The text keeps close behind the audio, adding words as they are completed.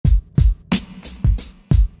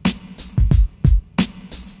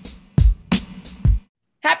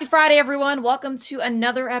Happy Friday, everyone. Welcome to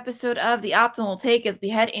another episode of The Optimal Take as we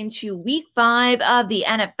head into week 5 of the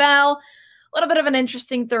NFL. A little bit of an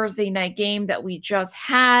interesting Thursday night game that we just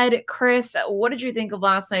had. Chris, what did you think of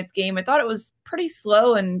last night's game? I thought it was pretty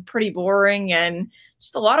slow and pretty boring and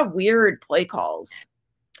just a lot of weird play calls.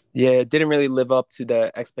 Yeah, it didn't really live up to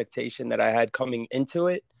the expectation that I had coming into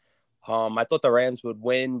it. I thought the Rams would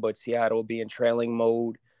win, but Seattle would be in trailing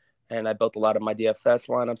mode. And I built a lot of my DFS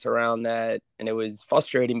lineups around that. And it was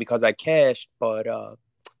frustrating because I cashed, but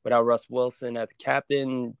without Russ Wilson at the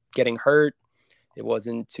captain getting hurt, it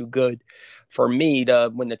wasn't too good for me to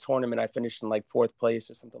win the tournament. I finished in like 4th place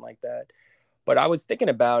or something like that. But I was thinking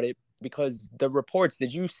about it because the reports,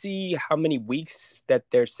 did you see how many weeks that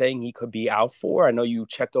they're saying he could be out for? I know you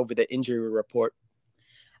checked over the injury report.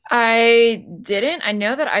 I didn't. I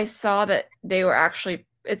know that I saw that they were actually,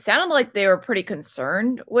 it sounded like they were pretty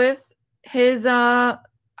concerned with his, I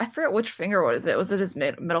forget which finger was it. Was it his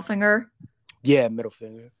middle finger? Yeah, middle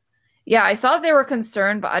finger. Yeah, I saw they were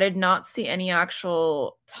concerned, but I did not see any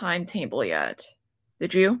actual timetable yet.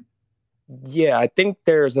 Did you? Yeah, I think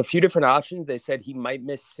there's a few different options. They said he might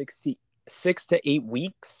miss 6 to 8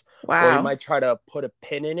 weeks, or he Wow. might try to put a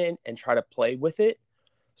pin in it and try to play with it.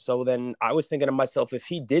 So then I was thinking to myself, if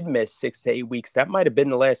he did miss 6 to 8 weeks, that might have been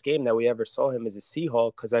the last game that we ever saw him as a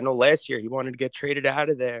Seahawk. Because I know last year he wanted to get traded out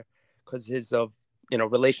of there because his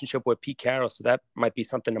relationship with Pete Carroll. So that might be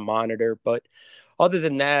something to monitor. But other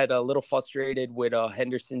than that, a little frustrated with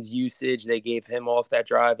Henderson's usage. They gave him off that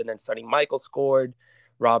drive, and then Sonny Michael scored.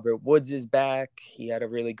 Robert Woods is back. He had a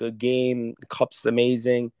really good game. The Cup's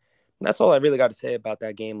amazing. And that's all I really got to say about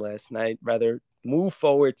that game last night. Rather move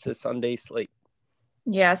forward to Sunday slate.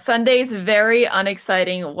 Yeah, Sunday's very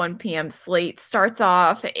unexciting 1 p.m. slate starts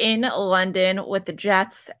off in London with the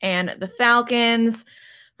Jets and the Falcons.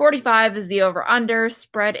 45 is the over-under.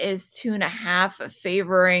 Spread is 2.5,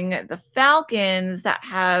 favoring the Falcons that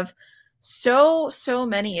have so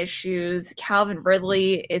many issues. Calvin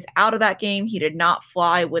Ridley is out of that game. He did not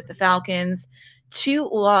fly with the Falcons to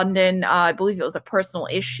London. I believe it was a personal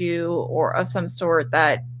issue or of some sort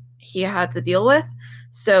that he had to deal with.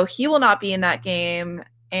 So he will not be in that game.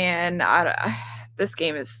 And this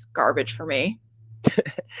game is garbage for me.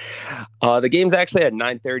 The game's actually at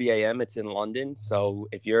 9:30 a.m. It's in London. So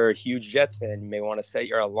if you're a huge Jets fan, you may want to set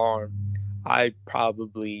your alarm. I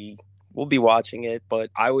probably will be watching it,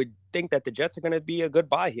 but I would think that the Jets are going to be a good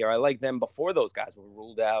buy here. I like them before those guys were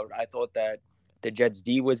ruled out. I thought that the Jets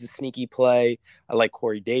D was a sneaky play. I like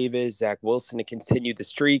Corey Davis, Zach Wilson to continue the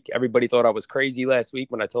streak. Everybody thought I was crazy last week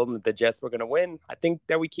when I told them that the Jets were going to win. I think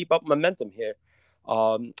that we keep up momentum here.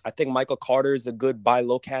 I think Michael Carter is a good buy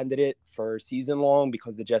low candidate for season long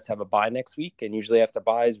because the Jets have a bye next week. And usually after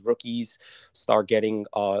buys, rookies start getting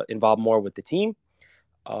involved more with the team.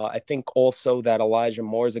 I think also that Elijah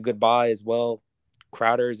Moore is a good buy as well.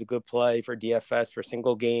 Crowder is a good play for DFS for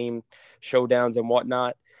single game showdowns and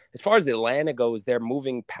whatnot. As far as Atlanta goes, they're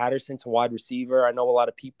moving Patterson to wide receiver. I know a lot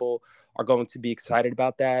of people are going to be excited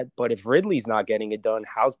about that. But if Ridley's not getting it done,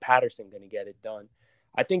 how's Patterson going to get it done?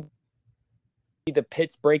 I think the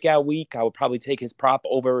Pitts breakout week, I would probably take his prop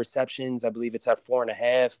over receptions. I believe it's at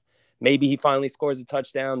 4.5. Maybe he finally scores a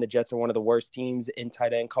touchdown. The Jets are one of the worst teams in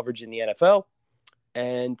tight end coverage in the NFL.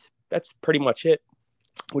 And that's pretty much it.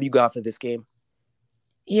 What do you got for this game?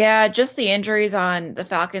 Yeah, just the injuries on the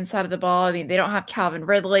Falcons side of the ball. I mean, they don't have Calvin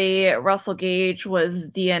Ridley. Russell Gage was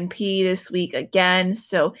DNP this week again,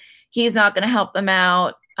 so he's not going to help them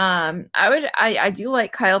out. I do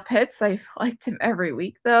like Kyle Pitts. I've liked him every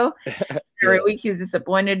week though. Every Yeah. week he's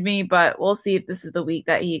disappointed me, but we'll see if this is the week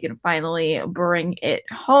that he can finally bring it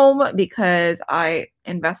home because I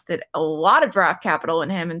invested a lot of draft capital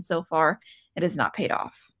in him, and so far it has not paid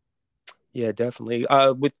off. Yeah, definitely.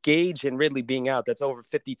 With Gage and Ridley being out, that's over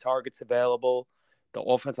 50 targets available. The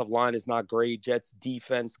offensive line is not great. Jets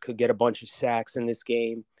defense could get a bunch of sacks in this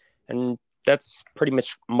game. And that's pretty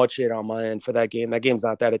much it on my end for that game. That game's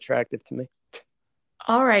not that attractive to me.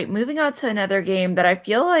 All right, moving on to another game that I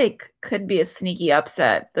feel like could be a sneaky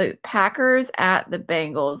upset. The Packers at the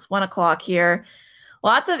Bengals, 1 o'clock here.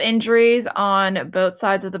 Lots of injuries on both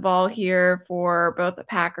sides of the ball here for both the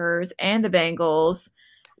Packers and the Bengals.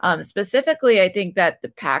 Specifically, I think that the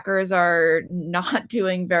Packers are not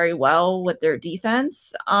doing very well with their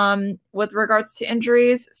defense with regards to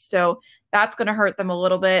injuries. So that's going to hurt them a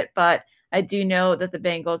little bit. But I do know that the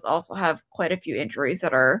Bengals also have quite a few injuries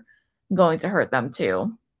that are going to hurt them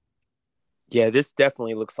too. Yeah, this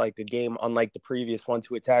definitely looks like a game unlike the previous one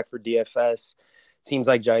to attack for DFS. It seems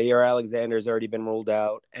like Jair Alexander has already been ruled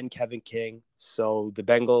out and Kevin King. So the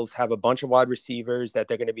Bengals have a bunch of wide receivers that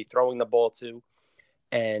they're going to be throwing the ball to.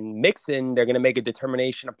 And Mixon, they're going to make a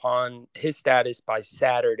determination upon his status by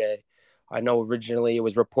Saturday. I know originally it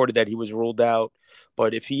was reported that he was ruled out,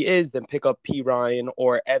 but if he is, then pick up P. Ryan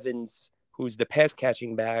or Evans, who's the pass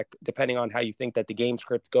catching back, depending on how you think that the game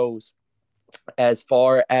script goes. As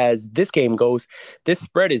far as this game goes, this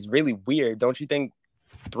spread is really weird. Don't you think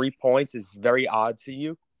 3 points is very odd to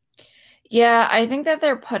you? Yeah, I think that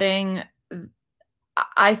they're putting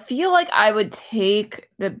I feel like I would take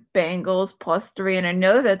the Bengals +3, and I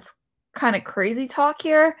know that's kind of crazy talk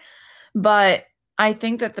here, but I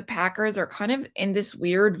think that the Packers are kind of in this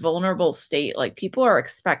weird vulnerable state. Like people are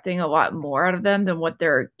expecting a lot more out of them than what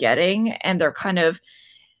they're getting, and they're kind of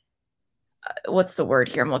what's the word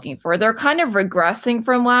here I'm looking for? They're kind of regressing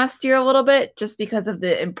from last year a little bit just because of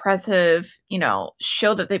the impressive,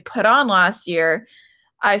 show that they put on last year.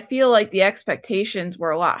 I feel like the expectations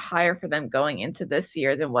were a lot higher for them going into this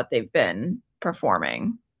year than what they've been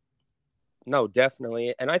performing. No,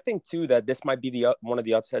 definitely. And I think too that this might be the one of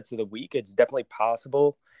the upsets of the week. It's definitely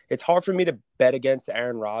possible. It's hard for me to bet against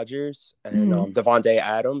Aaron Rodgers and Mhm. Devontae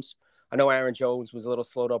Adams. I know Aaron Jones was a little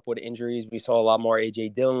slowed up with injuries. We saw a lot more AJ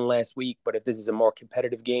Dillon last week, but if this is a more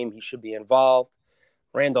competitive game, he should be involved.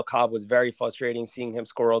 Randall Cobb was very frustrating seeing him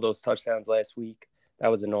score all those touchdowns last week. That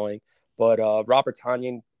was annoying. But Robert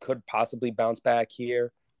Tonyan could possibly bounce back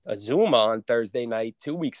here. Azuma on Thursday night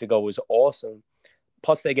 2 weeks ago was awesome.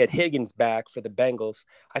 Plus, they get Higgins back for the Bengals.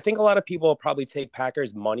 I think a lot of people will probably take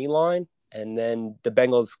Packers money line, and then the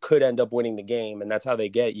Bengals could end up winning the game, and that's how they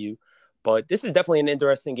get you. But this is definitely an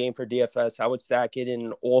interesting game for DFS. I would stack it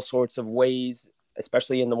in all sorts of ways,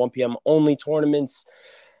 especially in the 1 p.m. only tournaments.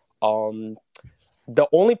 Um, the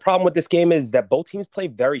only problem with this game is that both teams play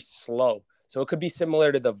very slow. So it could be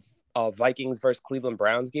similar to the Vikings versus Cleveland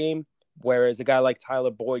Browns game, whereas a guy like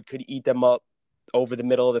Tyler Boyd could eat them up over the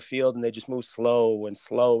middle of the field and they just move slow and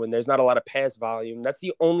slow and there's not a lot of pass volume. That's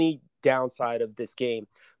the only downside of this game.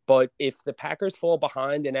 But if the Packers fall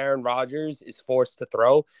behind and Aaron Rodgers is forced to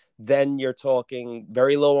throw, then you're talking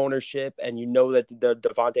very low ownership and you know that the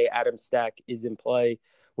Devontae Adams stack is in play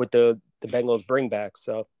with the Bengals bring back.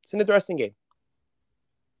 So it's an interesting game.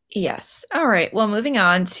 Yes. All right. Well, moving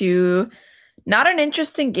on to not an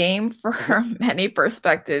interesting game Mhm. for many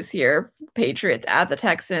perspectives here. Patriots at the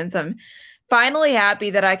Texans. I'm finally happy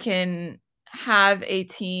that I can have a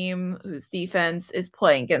team whose defense is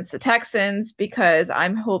playing against the Texans because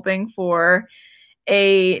I'm hoping for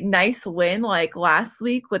a nice win like last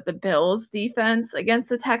week with the Bills defense against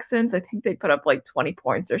the Texans. I think they put up like 20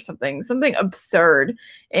 points or something absurd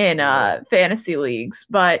in Yeah. fantasy leagues.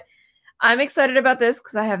 But I'm excited about this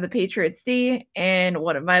because I have the Patriots D in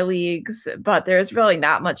one of my leagues, but there's really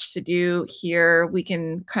not much to do here. We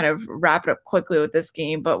can kind of wrap it up quickly with this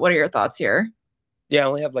game, but what are your thoughts here? Yeah, I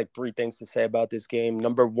only have like three things to say about this game.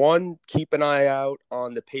 Number one, keep an eye out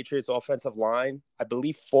on the Patriots offensive line. I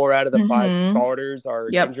believe four out of the five Mm-hmm. starters are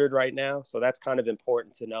Yep. injured right now. So that's kind of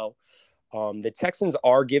important to know. The Texans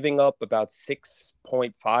are giving up about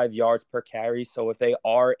 6.5 yards per carry. So if they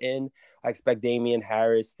are in, I expect Damian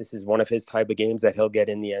Harris. This is one of his type of games that he'll get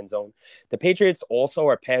in the end zone. The Patriots also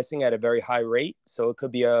are passing at a very high rate. So it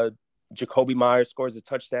could be a Jacoby Myers scores a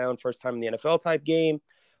touchdown, first time in the NFL type game.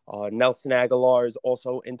 Nelson Aguilar is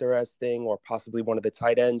also interesting, or possibly one of the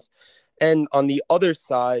tight ends. And on the other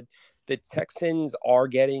side, the Texans are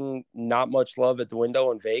getting not much love at the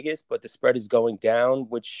window in Vegas, but the spread is going down,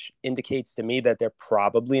 which indicates to me that they're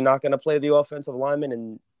probably not going to play the offensive lineman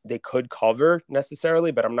and they could cover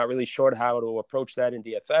necessarily, but I'm not really sure how to approach that in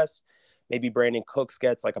DFS. Maybe Brandon Cooks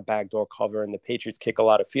gets like a backdoor cover and the Patriots kick a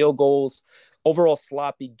lot of field goals. Overall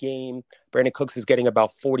sloppy game. Brandon Cooks is getting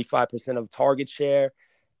about 45% of target share.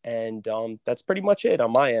 And that's pretty much it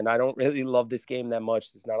on my end. I don't really love this game that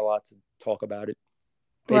much. There's not a lot to talk about it.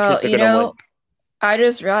 Well, Patriots are going to win. I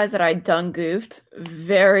just realized that I done goofed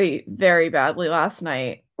very, very badly last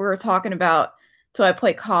night. We were talking about do I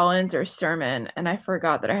play Collins or Sermon, and I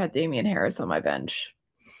forgot that I had Damian Harris on my bench.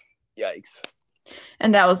 Yikes.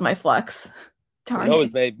 And that was my flex. Who Darn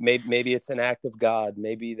knows? it. Maybe it's an act of God.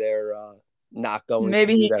 Maybe they're not going to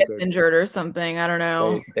Maybe do he that gets good. injured or something. I don't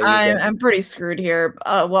know. There you I'm go. I'm pretty screwed here.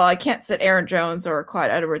 Well, I can't sit Aaron Jones or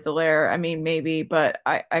Clyde Edwards-Helaire. I mean, maybe, but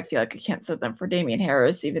I feel like I can't sit them for Damian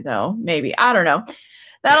Harris, even though maybe I don't know.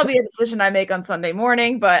 That'll be a decision I make on Sunday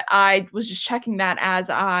morning. But I was just checking that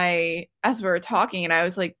as we were talking, and I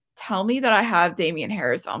was like, tell me that I have Damian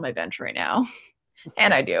Harris on my bench right now,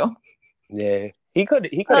 and I do. Yeah, he could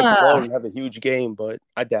explode Uh, and have a huge game, but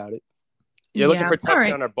I doubt it. You're looking yeah. for All right.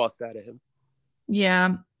 touchdown or bust out of him.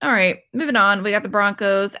 Yeah. All right. Moving on. We got the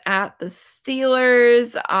Broncos at the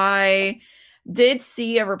Steelers. I Did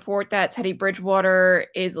see a report that Teddy Bridgewater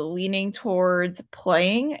is leaning towards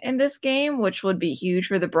playing in this game, which would be huge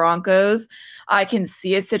for the Broncos. I can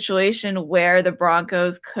see a situation where the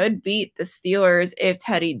Broncos could beat the Steelers if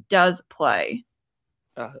Teddy does play.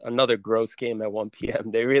 Another gross game at 1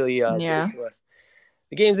 p.m. They really did it Yeah. to us.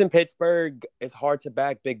 The game's in Pittsburgh. It's hard to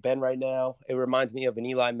back Big Ben right now. It reminds me of an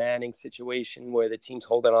Eli Manning situation where the team's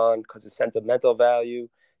holding on because of sentimental value.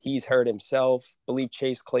 He's hurt himself. Believe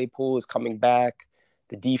Chase Claypool is coming back.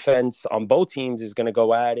 The defense on both teams is going to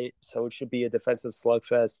go at it, so it should be a defensive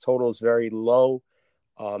slugfest. Total is very low.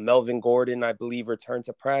 Melvin Gordon, I believe, returned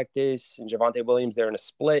to practice, and Javonte Williams, they're in a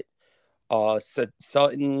split.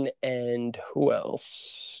 Sutton and who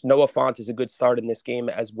else? Noah Font is a good start in this game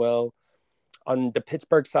as well. On the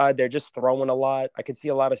Pittsburgh side, they're just throwing a lot. I could see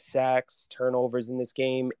a lot of sacks, turnovers in this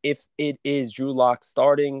game. If it is Drew Lock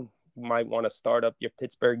starting, you might want to start up your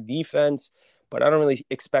Pittsburgh defense, but I don't really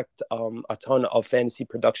expect a ton of fantasy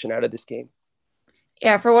production out of this game.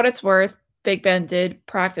 Yeah, for what it's worth, Big Ben did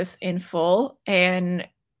practice in full, and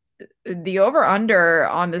the over under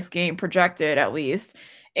on this game projected at least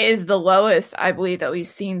is the lowest I believe that we've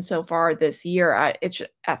seen so far this year. It's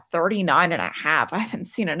at 39 and a half. I haven't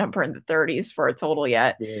seen a number in the 30s for a total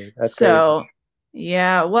yet. Yeah, that's crazy. So,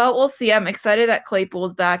 yeah, well, we'll see. I'm excited that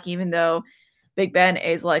Claypool's back, even though Big Ben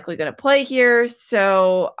is likely going to play here.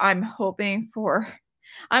 So, I'm just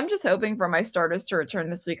hoping for my starters to return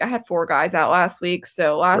this week. I had 4 guys out last week,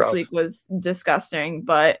 so last week Rough. was disgusting,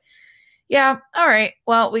 but yeah. All right.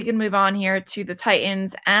 Well, we can move on here to the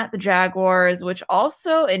Titans at the Jaguars, which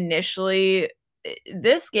also initially,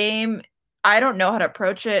 this game, I don't know how to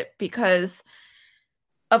approach it because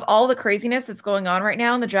of all the craziness that's going on right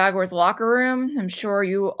now in the Jaguars locker room. I'm sure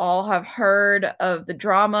you all have heard of the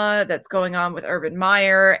drama that's going on with Urban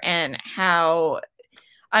Meyer and how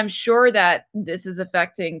I'm sure that this is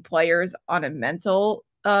affecting players on a mental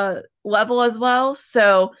level as well.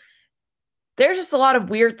 So, there's just a lot of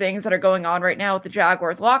weird things that are going on right now with the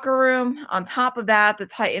Jaguars locker room. On top of that, the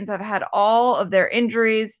Titans have had all of their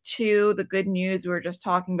injuries to the good news we were just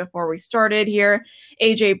talking before we started here.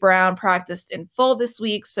 AJ Brown practiced in full this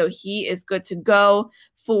week, so he is good to go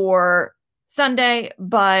for Sunday,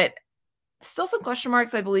 but still some question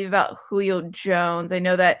marks, I believe, about Julio Jones. I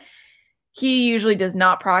know that he usually does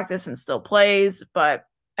not practice and still plays, but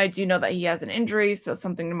I do know that he has an injury, so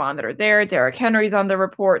something to monitor there. Derrick Henry's on the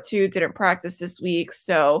report too, didn't practice this week.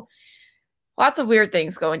 So lots of weird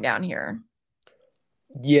things going down here.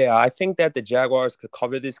 Yeah, I think that the Jaguars could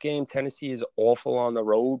cover this game. Tennessee is awful on the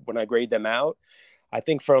road when I grade them out. I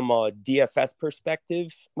think from a DFS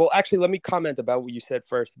perspective, well, actually, let me comment about what you said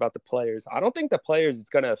first about the players. I don't think the players it's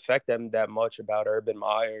going to affect them that much about Urban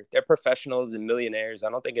Meyer. They're professionals and millionaires. I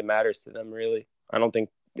don't think it matters to them really. I don't think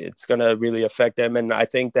it's going to really affect them, and I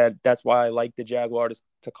think that that's why I like the Jaguars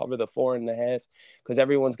to cover the 4.5 because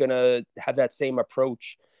everyone's going to have that same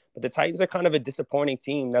approach. But the Titans are kind of a disappointing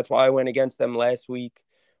team. That's why I went against them last week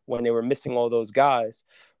when they were missing all those guys.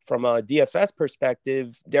 From a DFS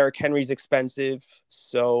perspective, Derrick Henry's expensive.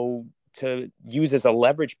 So to use as a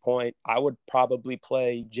leverage point, I would probably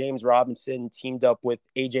play James Robinson teamed up with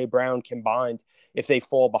AJ Brown combined if they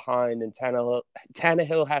fall behind and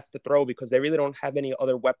Tannehill has to throw because they really don't have any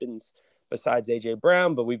other weapons besides AJ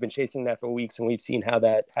Brown, but we've been chasing that for weeks and we've seen how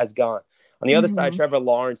that has gone. On the other side, Mm-hmm. Trevor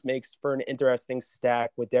Lawrence makes for an interesting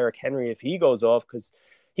stack with Derrick Henry if he goes off because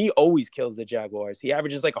he always kills the Jaguars. He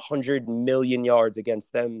averages like 100 million yards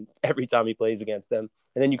against them every time he plays against them.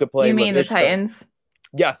 And then you could play You mean the Laviska. Titans?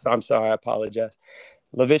 Yes, I'm sorry. I apologize.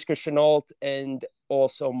 Laviska Shenault and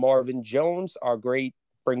also Marvin Jones are great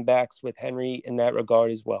bringbacks with Henry in that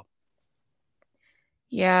regard as well.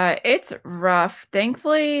 Yeah, it's rough.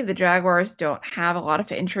 Thankfully, the Jaguars don't have a lot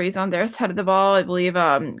of injuries on their side of the ball. I believe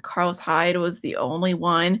Carlos Hyde was the only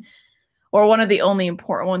one, or one of the only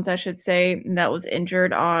important ones, I should say, that was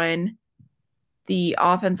injured on the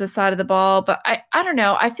offensive side of the ball. But I don't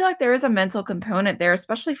know. I feel like there is a mental component there,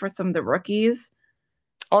 especially for some of the rookies.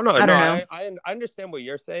 Oh no, I no, don't know. I understand what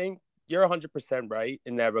you're saying. You're 100% right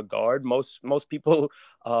in that regard. Most people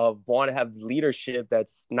want to have leadership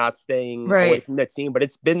that's not staying away Right. from the team, but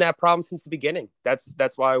it's been that problem since the beginning. That's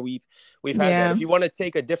why we've had that. Yeah. If you want to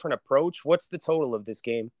take a different approach, what's the total of this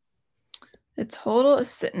game? The total is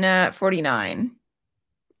sitting at 49.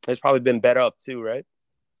 It's probably been bet up too, right?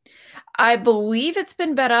 I believe it's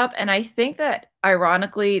been bet up, and I think that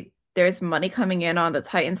ironically, there's money coming in on the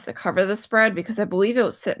Titans to cover the spread because I believe it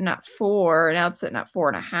was sitting at 4, and now it's sitting at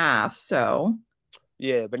 4.5. So,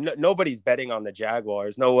 Yeah, but nobody's betting on the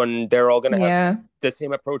Jaguars. No one. They're all going to have yeah. the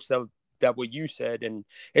same approach that what you said, and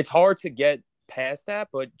it's hard to get past that,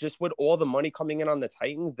 but just with all the money coming in on the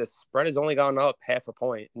Titans, the spread has only gone up half a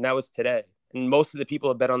point, and that was today. And most of the people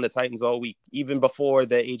have bet on the Titans all week, even before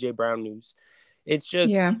the AJ Brown news. It's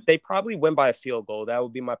just Yeah. they probably win by a field goal. That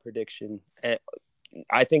would be my prediction. And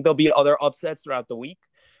I think there'll be other upsets throughout the week,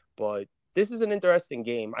 but this is an interesting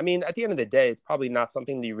game. I mean, at the end of the day, it's probably not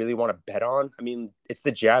something that you really want to bet on. I mean, it's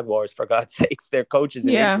the Jaguars, for God's sakes. Their coach is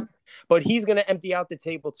an Yeah. idiot. But he's going to empty out the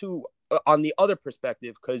table, too, on the other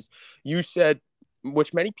perspective, because you said,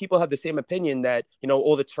 which many people have the same opinion, that,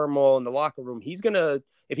 all the turmoil in the locker room, he's going to,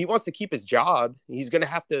 if he wants to keep his job, he's going to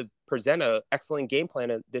have to present an excellent game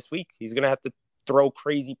plan this week. He's going to have to throw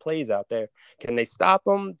crazy plays out there. Can they stop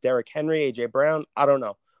him? Derrick Henry, AJ Brown? I don't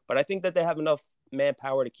know. But I think that they have enough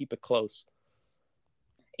manpower to keep it close.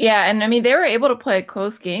 Yeah, and I mean they were able to play a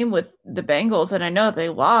close game with the Bengals, and I know they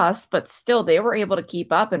lost, but still they were able to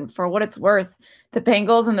keep up. And for what it's worth, the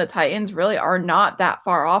Bengals and the Titans really are not that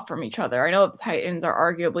far off from each other. I know the Titans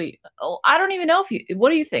are arguably, oh, I don't even know if you, what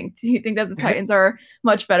do you think? Do you think that the Titans are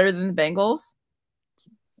much better than the Bengals?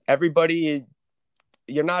 Everybody,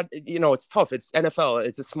 you're not, it's tough. It's NFL.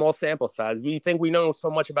 It's a small sample size. We think we know so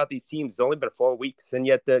much about these teams. It's only been 4 weeks, and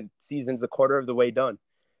yet the season's a quarter of the way done.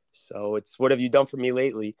 So it's, what have you done for me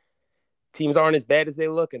lately? Teams aren't as bad as they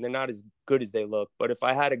look, and they're not as good as they look. But if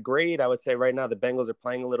I had a grade, I would say right now the Bengals are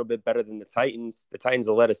playing a little bit better than the Titans. The Titans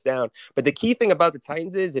will let us down. But the key thing about the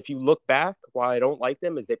Titans is, if you look back, why I don't like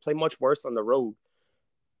them is they play much worse on the road.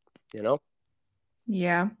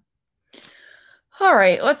 Yeah. All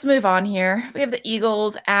right, let's move on here. We have the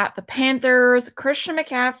Eagles at the Panthers. Christian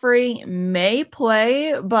McCaffrey may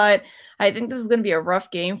play, but I think this is going to be a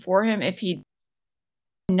rough game for him if he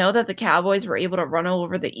know that the Cowboys were able to run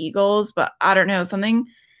over the Eagles, but I don't know. Something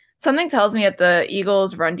tells me that the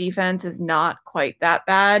Eagles' run defense is not quite that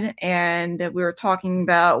bad. And we were talking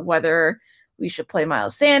about whether we should play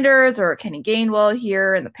Miles Sanders or Kenny Gainwell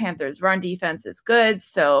here, and the Panthers' run defense is good,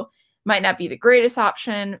 so might not be the greatest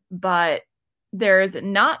option, but there's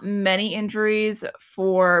not many injuries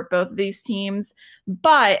for both of these teams.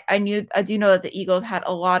 But I do know that the Eagles had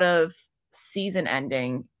a lot of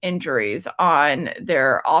season-ending injuries on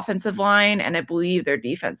their offensive line, and I believe their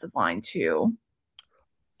defensive line too.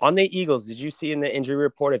 On the Eagles, did you see in the injury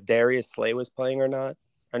report if Darius Slay was playing or not?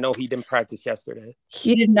 I know he didn't practice yesterday.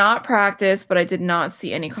 He did not practice, but I did not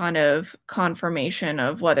see any kind of confirmation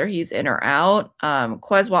of whether he's in or out.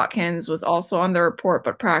 Quez Watkins was also on the report,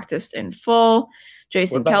 but practiced in full.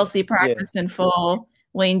 Jason Kelce practiced in full.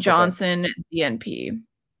 Lane Johnson, DNP.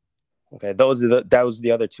 Okay, that was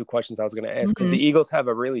the other two questions I was going to ask, because the Eagles have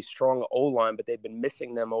a really strong O-line, but they've been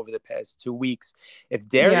missing them over the past 2 weeks. If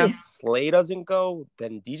Darius Slay doesn't go,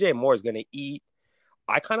 then DJ Moore is going to eat.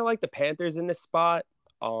 I kind of like the Panthers in this spot.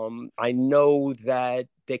 I know that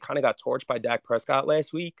they kind of got torched by Dak Prescott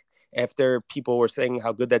last week after people were saying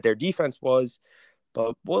how good that their defense was.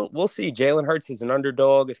 But we'll see. Jalen Hurts is an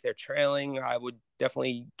underdog. If they're trailing, I would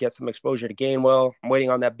definitely get some exposure to Gainwell. I'm waiting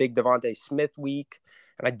on that big Devontae Smith week.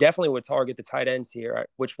 And I definitely would target the tight ends here.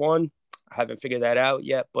 Which one? I haven't figured that out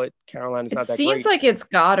yet, but Carolina's not that great. It seems like it's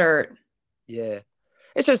Goddard. Yeah.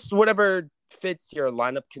 It's just whatever fits your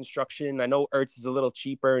lineup construction. I know Ertz is a little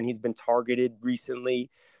cheaper, and he's been targeted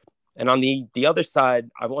recently. And on the other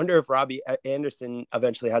side, I wonder if Robbie Anderson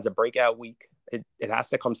eventually has a breakout week. It has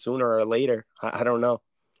to come sooner or later. I don't know.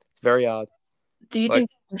 It's very odd. Do you think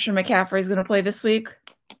Christian McCaffrey is going to play this week?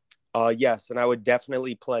 Yes, and I would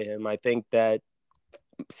definitely play him. I think that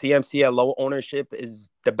CMC at low ownership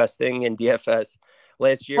is the best thing in DFS.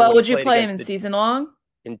 Last year, well, would you play him in season long?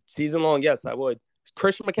 In season long, yes, I would.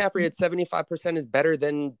 Christian McCaffrey at 75% is better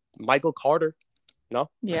than Michael Carter. No?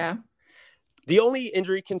 Yeah. The only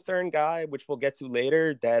injury concern guy, which we'll get to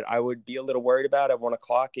later, that I would be a little worried about at 1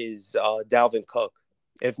 o'clock is Dalvin Cook.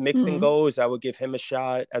 If Mixon goes, I would give him a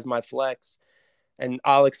shot as my flex. And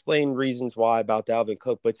I'll explain reasons why about Dalvin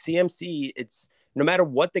Cook. But CMC, it's no matter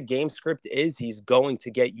what the game script is, he's going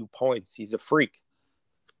to get you points. He's a freak.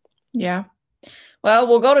 Yeah. Well,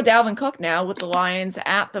 we'll go to Dalvin Cook now with the Lions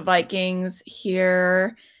at the Vikings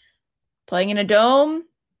here. Playing in a dome.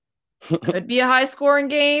 Could be a high-scoring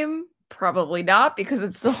game. Probably not, because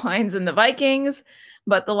it's the Lions and the Vikings.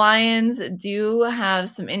 But the Lions do have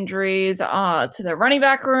some injuries to their running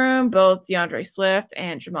back room. Both DeAndre Swift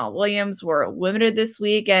and Jamal Williams were limited this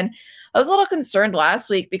week. And I was a little concerned last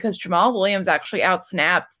week because Jamal Williams actually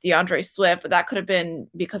outsnapped DeAndre Swift, but that could have been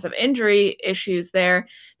because of injury issues there.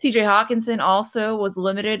 TJ Hawkinson also was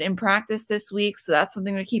limited in practice this week, so that's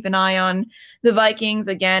something to keep an eye on. The Vikings,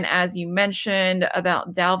 again, as you mentioned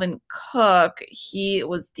about Dalvin Cook, he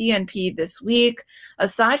was DNP this week.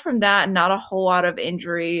 Aside from that, not a whole lot of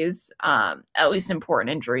injuries, at least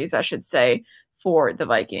important injuries, I should say, for the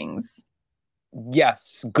Vikings.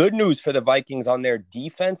 Yes, good news for the Vikings on their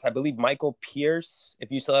defense. I believe Michael Pierce, if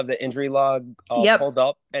you still have the injury log Yep. pulled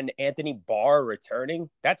up, and Anthony Barr returning.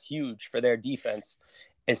 That's huge for their defense,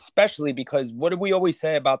 especially because what do we always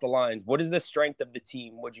say about the Lions? What is the strength of the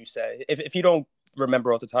team? Would you say? If you don't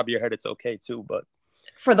remember off the top of your head, it's okay too. But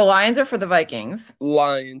For the Lions or for the Vikings?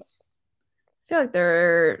 Lions. I feel like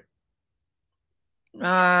they're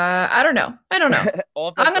I don't know. I don't know. I'm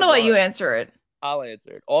Offensive gonna let you line. answer it. I'll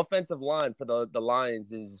answer it. Offensive line for the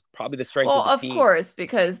Lions is probably the strength Well, of the of team. course,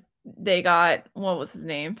 because they got what was his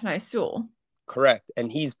name? Penei Sewell. Correct.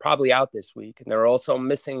 And he's probably out this week. And they're also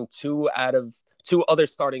missing two other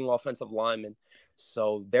starting offensive linemen.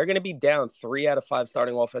 So they're going to be down 3 out of 5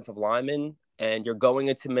 starting offensive linemen. And you're going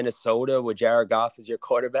into Minnesota with Jared Goff as your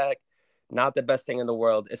quarterback. Not the best thing in the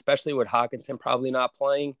world, especially with Hawkinson probably not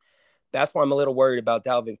playing. That's why I'm a little worried about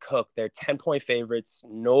Dalvin Cook. They're 10-point favorites.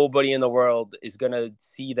 Nobody in the world is going to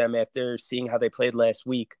see them after seeing how they played last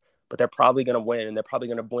week, but they're probably going to win, and they're probably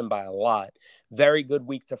going to win by a lot. Very good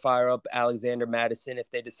week to fire up Alexander Madison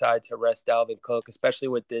if they decide to rest Dalvin Cook, especially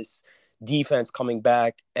with this defense coming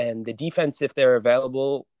back. And the defense, if they're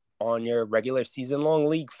available on your regular season long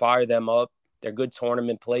league, fire them up. They're good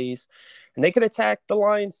tournament plays. And they could attack the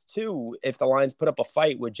Lions too if the Lions put up a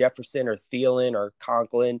fight with Jefferson or Thielen or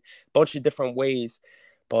Conklin, a bunch of different ways.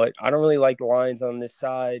 But I don't really like the Lions on this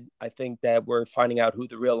side. I think that we're finding out who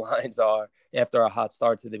the real Lions are after a hot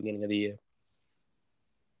start to the beginning of the year.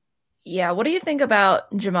 Yeah, what do you think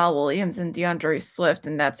about Jamal Williams and DeAndre Swift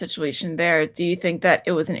in that situation there? Do you think that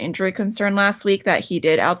it was an injury concern last week that he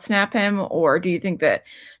did outsnap him, or do you think that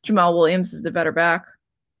Jamal Williams is the better back?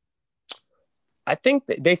 I think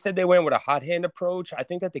they said they went with a hot hand approach. I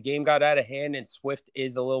think that the game got out of hand and Swift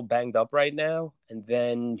is a little banged up right now. And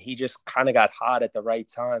then he just kind of got hot at the right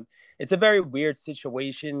time. It's a very weird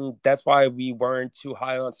situation. That's why we weren't too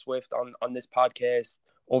high on Swift on this podcast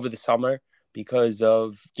over the summer because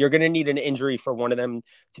of you're going to need an injury for one of them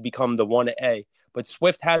to become the 1A. But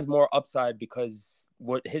Swift has more upside because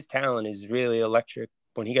what his talent is really electric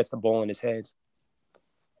when he gets the ball in his hands.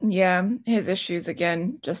 Yeah, his issues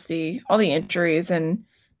again, just the all the injuries and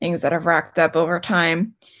things that have racked up over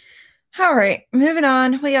time. All right, moving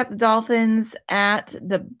on. We got the Dolphins at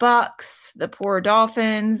the Bucks. The poor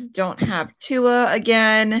Dolphins don't have Tua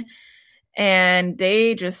again. And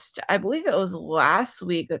they just, I believe it was last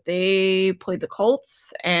week that they played the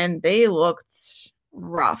Colts and they looked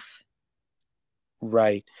rough.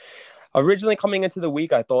 Right. Originally coming into the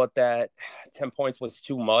week, I thought that 10 points was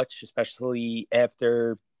too much, especially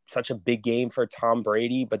after such a big game for Tom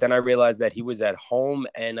Brady. But then I realized that he was at home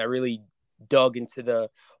and I really dug into the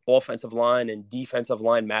offensive line and defensive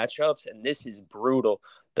line matchups. And this is brutal.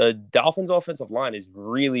 The Dolphins offensive line is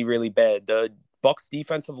really, really bad. The Bucks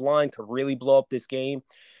defensive line could really blow up this game.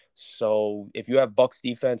 So if you have Bucks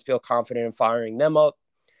defense, feel confident in firing them up.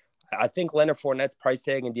 I think Leonard Fournette's price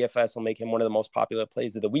tag in DFS will make him one of the most popular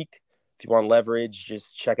plays of the week. If you want leverage,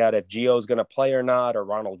 just check out if Gio's going to play or not, or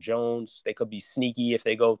Ronald Jones. They could be sneaky if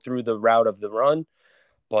they go through the route of the run.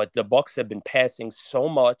 But the Bucks have been passing so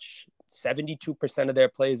much. 72% of their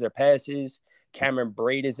plays are passes. Cameron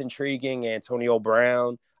Braid is intriguing. Antonio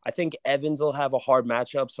Brown. I think Evans will have a hard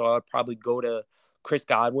matchup, so I'd probably go to Chris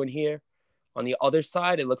Godwin here. On the other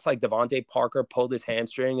side, it looks like Devontae Parker pulled his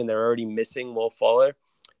hamstring, and they're already missing Will Fuller.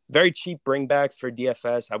 Very cheap bringbacks for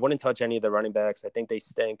DFS. I wouldn't touch any of the running backs. I think they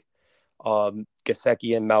stink.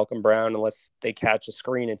 Gesicki and Malcolm Brown, unless they catch a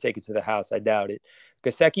screen and take it to the house. I doubt it.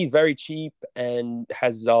 Gesicki's very cheap and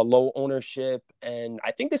has low ownership. And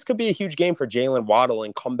I think this could be a huge game for Jalen Waddle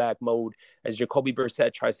in comeback mode as Jacoby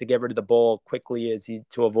Brissett tries to get rid of the ball quickly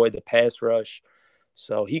to avoid the pass rush.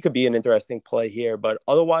 So he could be an interesting play here. But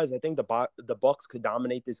otherwise, I think the Bucks could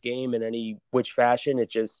dominate this game in any which fashion.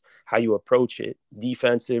 It's just how you approach it.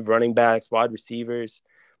 Defensive, running backs, wide receivers.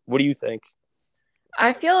 What do you think?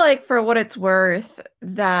 I feel like for what it's worth,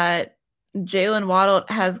 that Jalen Waddle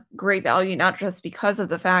has great value, not just because of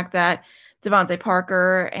the fact that Devontae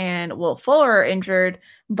Parker and Will Fuller are injured,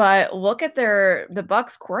 but look at the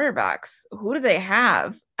Bucks cornerbacks. Who do they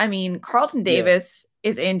have? I mean, Carlton Yeah. Davis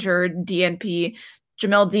is injured, DNP.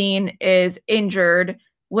 Jamel Dean is injured,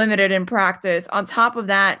 limited in practice. On top of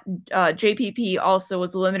that, JPP also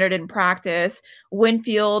was limited in practice.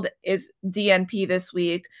 Winfield is DNP this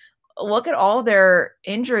week. Look at all their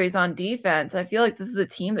injuries on defense. I feel like this is a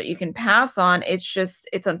team that you can pass on.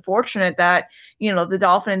 It's unfortunate that, the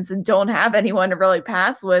Dolphins don't have anyone to really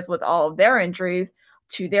pass with all of their injuries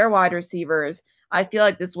to their wide receivers. I feel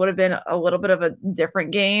like this would have been a little bit of a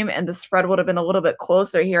different game and the spread would have been a little bit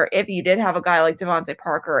closer here if you did have a guy like Devontae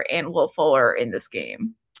Parker and Will Fuller in this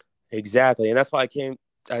game. Exactly. And that's why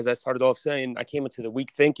as I started off saying, I came into the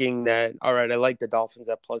week thinking that, all right, I like the Dolphins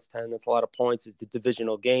at plus 10. That's a lot of points. It's a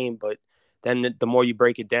divisional game. But then the more you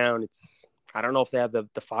break it down, I don't know if they have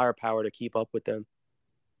the firepower to keep up with them.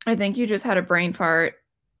 I think you just had a brain fart.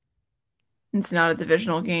 It's not a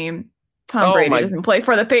divisional game. Tom Oh, Brady my. doesn't play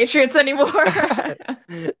for the Patriots anymore.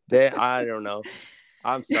 I don't know.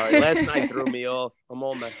 I'm sorry. Last night threw me off. I'm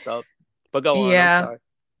all messed up. But go on. I'm Yeah, sorry.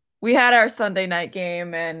 we had our Sunday night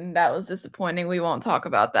game and that was disappointing. We won't talk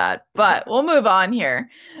about that, but we'll move on here.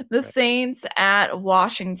 The Right. Saints at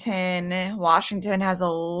Washington. Washington has a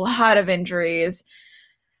lot of injuries.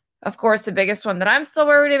 Of course, the biggest one that I'm still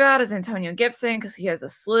worried about is Antonio Gibson because he has a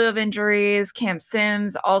slew of injuries. Cam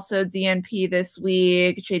Sims also DNP this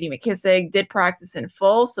week. JD McKissick did practice in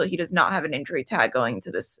full, so he does not have an injury tag going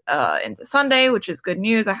into this into Sunday, which is good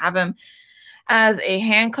news. I have him as a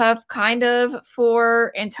handcuff kind of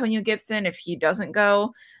for Antonio Gibson if he doesn't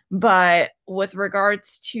go. But with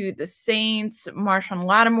regards to the Saints, Marshawn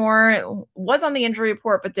Lattimore was on the injury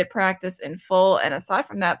report but did practice in full. And aside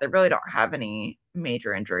from that, they really don't have any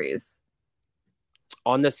major injuries.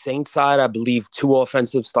 On the Saints side, I believe two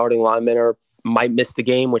offensive starting linemen might miss the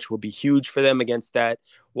game, which would be huge for them against that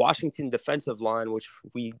Washington defensive line, which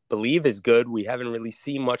we believe is good. We haven't really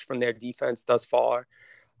seen much from their defense thus far.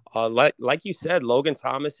 Like you said, Logan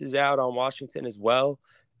Thomas is out on Washington as well,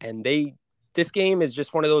 and this game is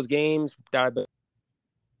just one of those games that I've been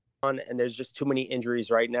on, and there's just too many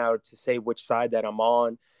injuries right now to say which side that I'm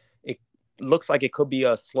on. It looks like it could be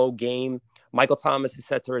a slow game. Michael Thomas is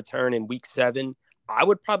set to return in week 7. I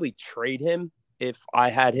would probably trade him if I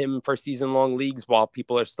had him for season-long leagues while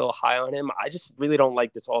people are still high on him. I just really don't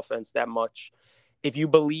like this offense that much. If you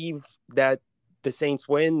believe that the Saints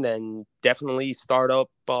win, then definitely start up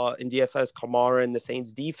in DFS Kamara and the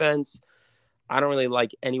Saints defense. I don't really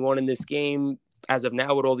like anyone in this game as of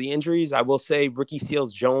now with all the injuries. I will say Ricky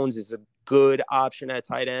Seals-Jones is a good option at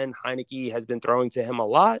tight end. Heineke has been throwing to him a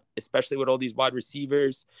lot, especially with all these wide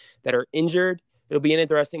receivers that are injured. It'll be an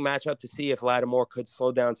interesting matchup to see if Lattimore could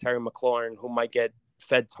slow down Terry McLaurin, who might get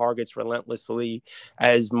fed targets relentlessly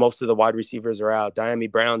as most of the wide receivers are out. Diami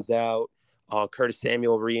Brown's out. Curtis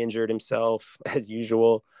Samuel re-injured himself as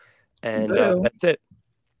usual. And Boo. that's it.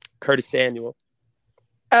 Curtis Samuel.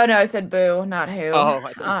 Oh no, I said boo, not who. Oh,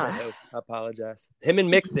 I thought you said who. I apologize. Him and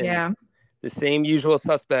Mixon, Yeah. the same usual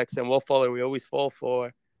suspects, and Will Fuller, we always fall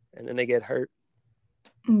for, and then they get hurt.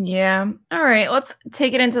 Yeah. All right. Let's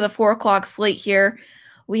take it into the 4 o'clock slate here.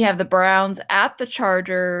 We have the Browns at the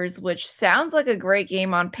Chargers, which sounds like a great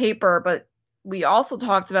game on paper, but we also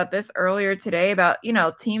talked about this earlier today about,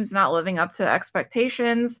 teams not living up to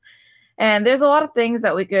expectations. And there's a lot of things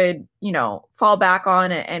that we could, fall back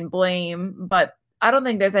on and blame, but I don't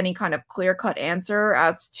think there's any kind of clear-cut answer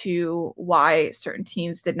as to why certain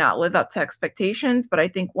teams did not live up to expectations. But I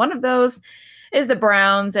think one of those is the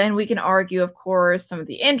Browns, and we can argue, of course, some of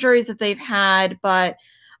the injuries that they've had, but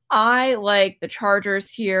I like the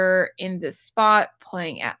Chargers here in this spot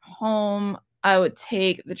playing at home. I would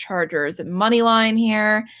take the Chargers money line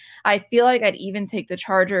here. I feel like I'd even take the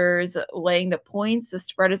Chargers laying the points. The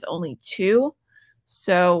spread is only 2.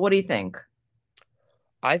 So what do you think?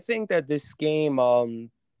 I think that this game,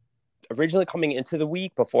 originally coming into the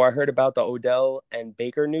week, before I heard about the Odell and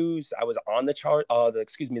Baker news, I was on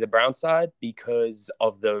the Brown side because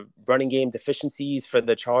of the running game deficiencies for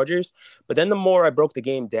the Chargers. But then the more I broke the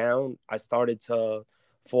game down, I started to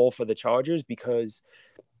fall for the Chargers because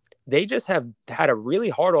they just have had a really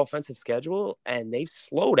hard offensive schedule and they've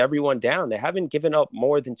slowed everyone down. They haven't given up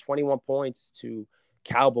more than 21 points to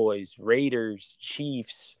Cowboys, Raiders,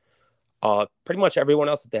 Chiefs, pretty much everyone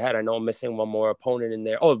else that they had. I know I'm missing one more opponent in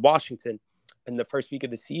there. Oh, Washington in the first week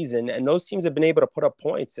of the season. And those teams have been able to put up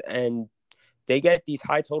points and they get these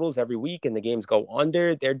high totals every week and the games go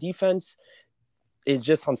under. Their defense is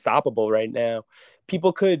just unstoppable right now.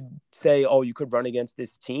 People could say, oh, you could run against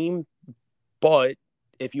this team, but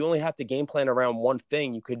if you only have to game plan around one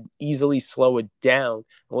thing, you could easily slow it down. And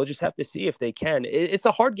we'll just have to see if they can. It's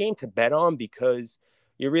a hard game to bet on because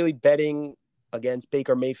you're really betting against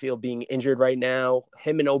Baker Mayfield being injured right now.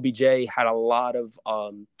 Him and OBJ had a lot of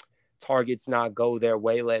targets not go their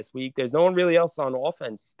way last week. There's no one really else on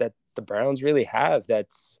offense that the Browns really have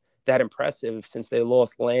that's that impressive since they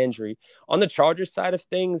lost Landry. On the Chargers side of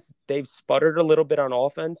things, they've sputtered a little bit on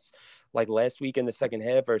offense. Like last week in the second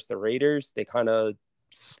half versus the Raiders, they kind of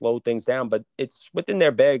slowed things down, but it's within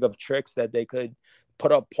their bag of tricks that they could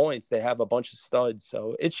put up points. They have a bunch of studs.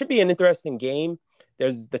 So it should be an interesting game.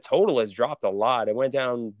 The total has dropped a lot. It went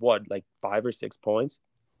down, like 5 or 6 points?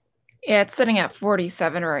 Yeah, it's sitting at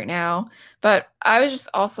 47 right now. But I was just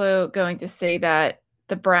also going to say that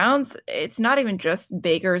the Browns, it's not even just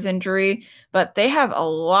Baker's injury, but they have a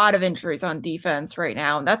lot of injuries on defense right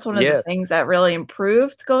now. And that's one of the Yeah. things that really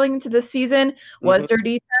improved going into this season was Hmm. their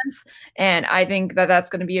defense. And I think that that's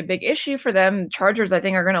going to be a big issue for them. Chargers, I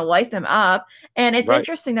think, are going to light them up. And it's Right.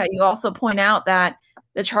 interesting that you also point out that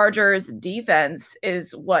the Chargers defense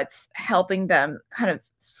is what's helping them kind of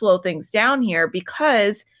slow things down here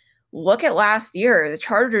because look at last year. The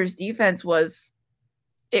Chargers defense was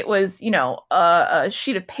it was, a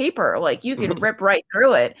sheet of paper. Like you could rip right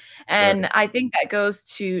through it. And Right. I think that goes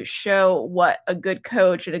to show what a good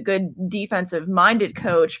coach and a good defensive minded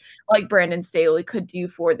coach like Brandon Staley could do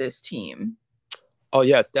for this team. Oh,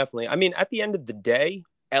 yes, definitely. I mean, at the end of the day,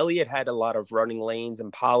 Elliott had a lot of running lanes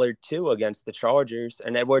and Pollard too against the Chargers,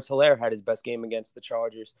 and Edwards-Helaire had his best game against the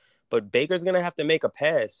Chargers. But Baker's going to have to make a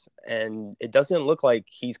pass, and it doesn't look like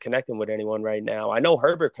he's connecting with anyone right now. I know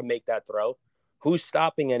Herbert can make that throw. Who's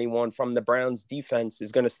stopping anyone from the Browns defense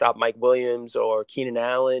is going to stop Mike Williams or Keenan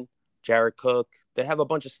Allen, Jared Cook. They have a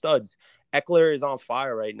bunch of studs. Eckler is on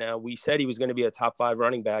fire right now. We said he was going to be a top 5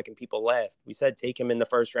 running back, and people laughed. We said take him in the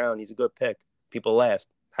first round. He's a good pick. People laughed.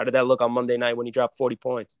 How did that look on Monday night when he dropped 40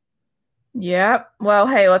 points? Yeah. Well,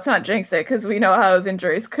 hey, let's not jinx it because we know how his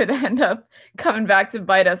injuries could end up coming back to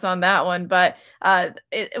bite us on that one. But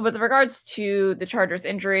with regards to the Chargers'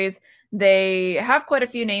 injuries, they have quite a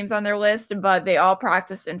few names on their list, but they all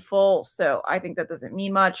practiced in full. So I think that doesn't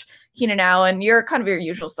mean much. Keenan Allen, you're kind of your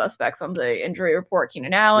usual suspects on the injury report.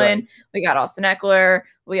 Keenan Right. Allen, we got Austin Eckler.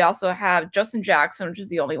 We also have Justin Jackson, which is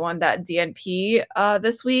the only one that DNP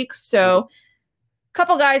this week. So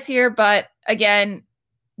couple guys here, but again,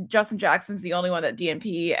 Justin Jackson's the only one that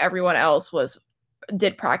DNP. Everyone else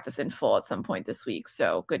did practice in full at some point this week.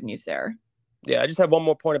 So good news there. Yeah, I just have one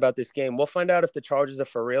more point about this game. We'll find out if the Chargers are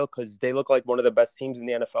for real because they look like one of the best teams in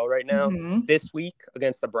the NFL right now. Mm-hmm. This week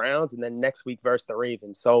against the Browns and then next week versus the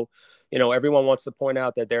Ravens. So, everyone wants to point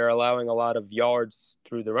out that they're allowing a lot of yards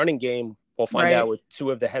through the running game. We'll find out Right. with two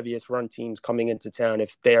of the heaviest run teams coming into town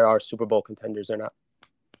if they are Super Bowl contenders or not.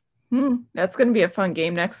 That's going to be a fun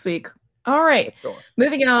game next week. All right. For sure.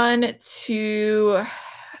 Moving on to,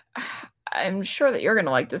 I'm sure that you're going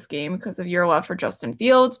to like this game because of your love for Justin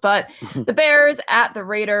Fields, but the Bears at the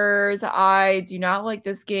Raiders. I do not like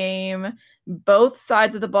this game. Both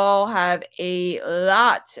sides of the ball have a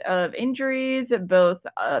lot of injuries, both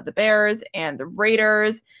the Bears and the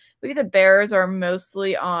Raiders. The Bears are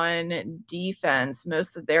mostly on defense,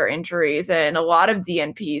 most of their injuries, and a lot of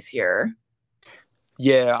DNPs here.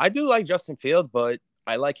 Yeah, I do like Justin Fields, but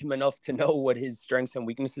I like him enough to know what his strengths and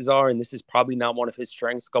weaknesses are, and this is probably not one of his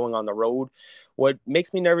strengths going on the road. What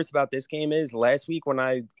makes me nervous about this game is last week when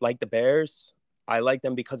I liked the Bears, I liked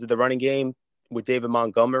them because of the running game with David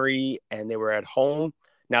Montgomery, and they were at home.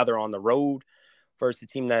 Now they're on the road versus a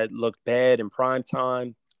team that looked bad in prime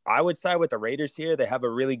time. I would side with the Raiders here. They have a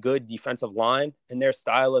really good defensive line, and their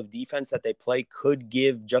style of defense that they play could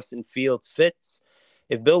give Justin Fields fits.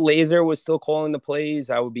 If Bill Lazor was still calling the plays,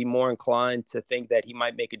 I would be more inclined to think that he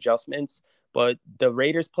might make adjustments. But the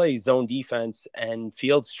Raiders play zone defense, and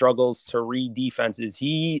Fields struggles to read defenses.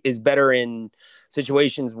 He is better in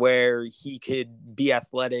situations where he could be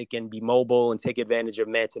athletic and be mobile and take advantage of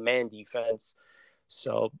man-to-man defense.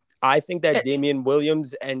 So I think that It, Damian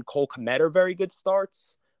Williams and Cole Kmet are very good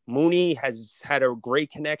starts. Mooney has had a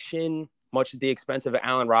great connection, much at the expense of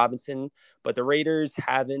Allen Robinson, but the Raiders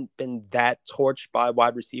haven't been that torched by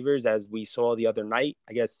wide receivers as we saw the other night.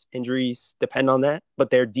 I guess injuries depend on that, but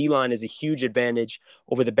their D-line is a huge advantage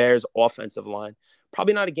over the Bears' offensive line.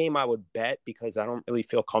 Probably not a game I would bet because I don't really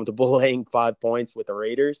feel comfortable laying 5 points with the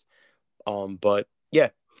Raiders. But yeah,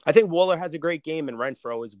 I think Waller has a great game and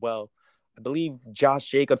Renfro as well. I believe Josh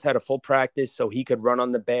Jacobs had a full practice so he could run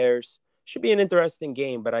on the Bears. Should be an interesting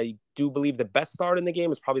game, but I do believe the best start in the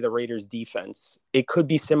game is probably the Raiders defense. It could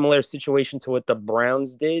be similar situation to what the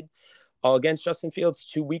Browns did against Justin Fields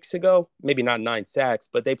 2 weeks ago. Maybe not 9 sacks,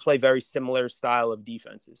 but they play very similar style of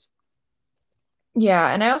defenses. yeah,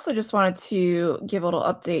 and I also just wanted to give a little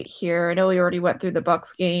update here. I know we already went through the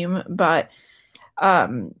Bucks game, but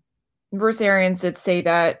um, Bruce Arians did say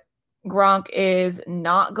that Gronk is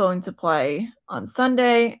not going to play on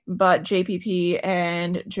Sunday, but JPP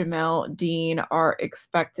and Jamel Dean are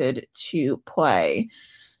expected to play.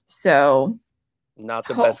 So Not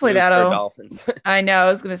the best hopefully news for that'll, Dolphins. I know I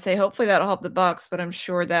was going to say, hopefully that'll help the Bucks, but I'm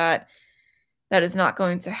sure that that is not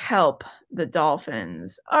going to help the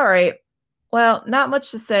Dolphins. All right. Well, not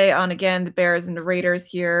much to say on, again, the Bears and the Raiders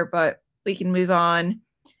here, but we can move on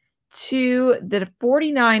to the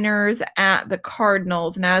 49ers at the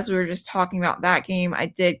Cardinals. And as we were just talking about that game, I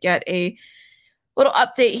did get a little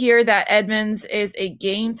update here that Edmonds is a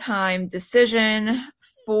game time decision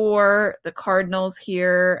for the Cardinals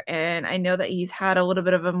here, and I know that he's had a little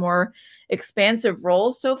bit of a more expansive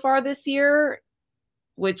role so far this year,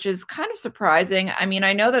 which is kind of surprising. I mean,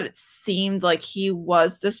 I know that it seemed like he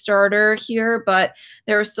was the starter here, but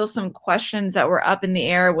there were still some questions that were up in the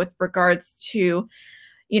air with regards to,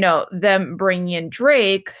 them bringing in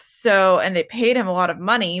Drake. So, and they paid him a lot of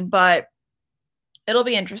money, but it'll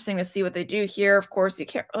be interesting to see what they do here. Of course, you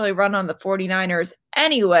can't really run on the 49ers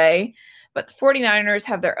anyway, but the 49ers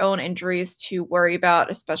have their own injuries to worry about,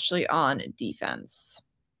 especially on defense.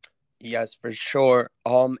 Yes, for sure.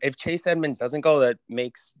 If Chase Edmonds doesn't go, that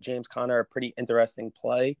makes James Conner a pretty interesting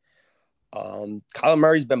play. Kyler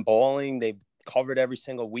Murray's been balling. They've covered every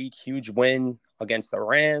single week. Huge win against the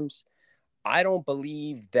Rams. I don't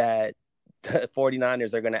believe that the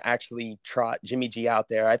 49ers are going to actually trot Jimmy G out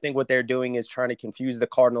there. I think what they're doing is trying to confuse the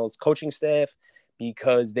Cardinals coaching staff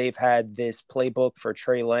because they've had this playbook for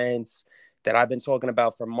Trey Lance that I've been talking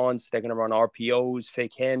about for months. They're going to run RPOs,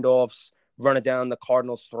 fake handoffs, run it down the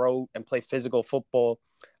Cardinals' throat and play physical football.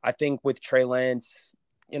 I think with Trey Lance,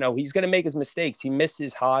 he's going to make his mistakes. He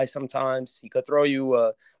misses high sometimes. He could throw you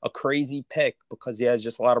a crazy pick because he has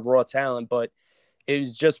just a lot of raw talent, but it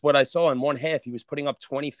was just what I saw in one half. He was putting up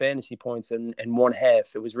 20 fantasy points in one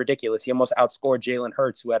half. It was ridiculous. He almost outscored Jalen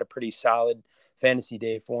Hurts, who had a pretty solid fantasy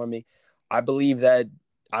day for me. I believe that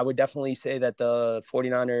I would definitely say that the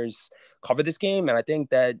 49ers cover this game, and I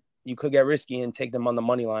think that you could get risky and take them on the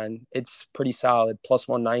money line. It's pretty solid, plus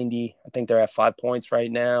 190. I think they're at 5 points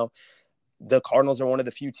right now. The Cardinals are one of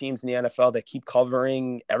the few teams in the NFL that keep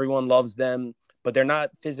covering. Everyone loves them, but they're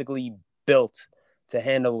not physically built to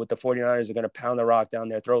handle what the 49ers are going to pound the rock down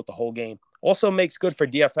their throat the whole game. Also makes good for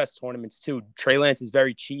DFS tournaments too. Trey Lance is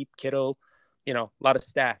very cheap. Kittle, a lot of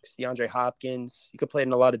stacks. DeAndre Hopkins. You could play it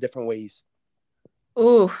in a lot of different ways.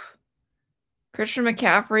 Ooh, Christian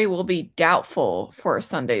McCaffrey will be doubtful for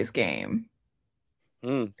Sunday's game.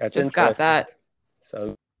 That's Just got interesting. that.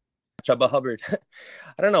 So Chuba Hubbard.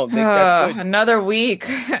 I don't know. That's good. Another week.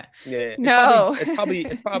 Yeah, No.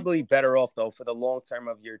 it's probably better off though for the long term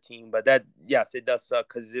of your team. But yes, it does suck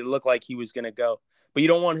because it looked like he was gonna go. But you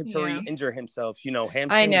don't want him to re-injure himself.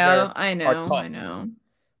 Hamstrings are tough. I know.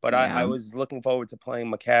 But yeah. I was looking forward to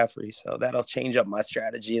playing McCaffrey, so that'll change up my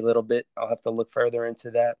strategy a little bit. I'll have to look further into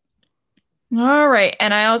that. All right.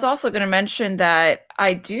 And I was also going to mention that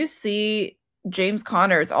I do see James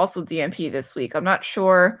Conner is also DNP this week. I'm not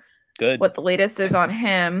sure what the latest is on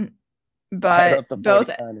him, but both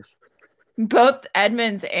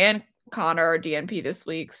Edmonds and Connor are DNP this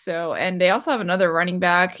week. So, and they also have another running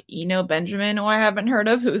back, Eno Benjamin, who I haven't heard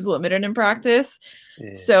of, who's limited in practice.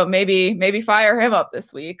 Yeah. So maybe fire him up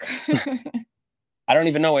this week. I don't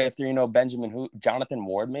even know after Benjamin, who Jonathan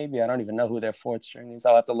Ward, maybe. I don't even know who their fourth string is.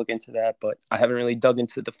 I'll have to look into that, but I haven't really dug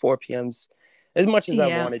into the 4 p.m.s as much as I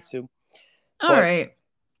wanted to. All right.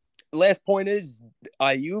 Last point is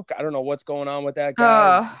Ayuk. I don't know what's going on with that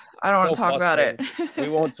guy. I don't want to talk about it. We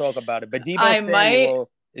won't talk about it. But Deebo Samuel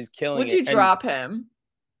is killing it. Would you drop him?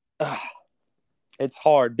 It's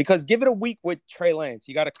hard because give it a week with Trey Lance.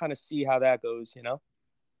 You got to kind of see how that goes,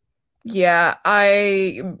 Yeah,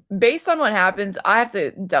 based on what happens, I have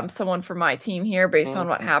to dump someone from my team here based on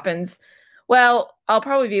what happens. Well, I'll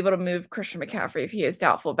probably be able to move Christian McCaffrey if he is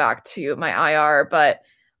doubtful back to my IR, but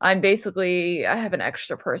I have an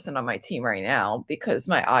extra person on my team right now because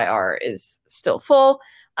my IR is still full.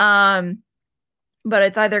 But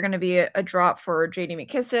it's either going to be a drop for JD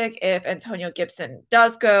McKissick if Antonio Gibson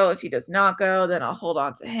does go. If he does not go, then I'll hold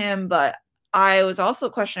on to him. But I was also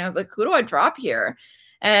questioning, I was like, who do I drop here?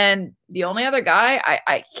 And the only other guy,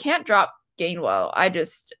 I can't drop Gainwell.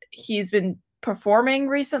 He's been performing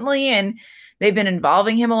recently and they've been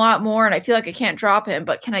involving him a lot more. And I feel like I can't drop him,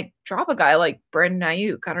 but can I drop a guy like Brandon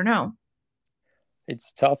Ayuk? I don't know.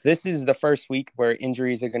 It's tough. This is the first week where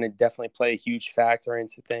injuries are going to definitely play a huge factor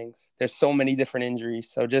into things. There's so many different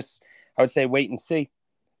injuries. So I would say wait and see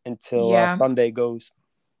until Sunday goes.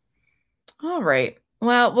 All right.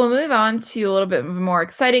 Well, we'll move on to a little bit of a more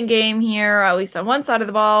exciting game here, at least on one side of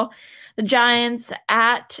the ball. The Giants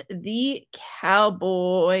at the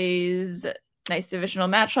Cowboys. Nice divisional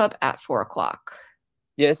matchup at 4:00.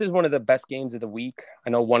 Yeah, this is one of the best games of the week. I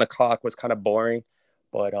know 1:00 was kind of boring,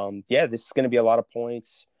 but this is going to be a lot of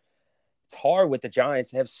points. It's hard with the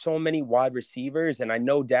Giants. They have so many wide receivers, and I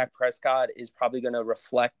know Dak Prescott is probably going to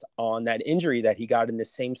reflect on that injury that he got in the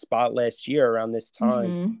same spot last year around this time.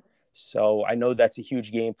 Mm-hmm. So I know that's a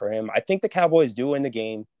huge game for him. I think the Cowboys do win the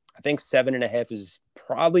game. I think 7.5 is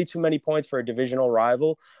probably too many points for a divisional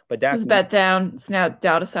rival. But Dak was bet down. It's now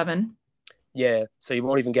down to 7. Yeah, so you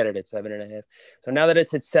won't even get it at 7.5. So now that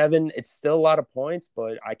it's at 7, it's still a lot of points,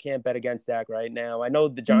 but I can't bet against Dak right now. I know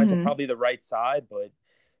the Giants are Hmm. probably the right side, but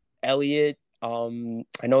Elliott, I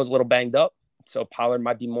know is a little banged up, so Pollard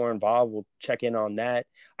might be more involved. We'll check in on that.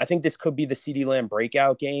 I think this could be the CeeDee Lamb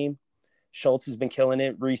breakout game. Schultz has been killing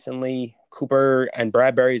it recently. Cooper and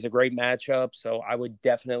Bradbury is a great matchup, so I would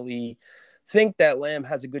definitely think that Lamb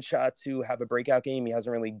has a good shot to have a breakout game. He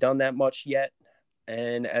hasn't really done that much yet.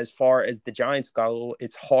 And as far as the Giants go,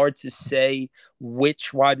 it's hard to say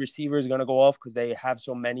which wide receiver is going to go off because they have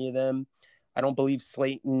so many of them. I don't believe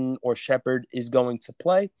Slayton or Shepard is going to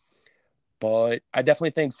play, but I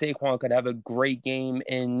definitely think Saquon could have a great game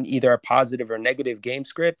in either a positive or negative game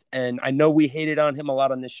script. And I know we hated on him a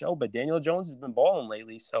lot on this show, but Daniel Jones has been balling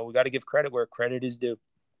lately, so we got to give credit where credit is due.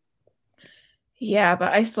 Yeah,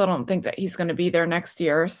 but I still don't think that he's going to be there next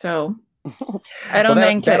year. So I Well, don't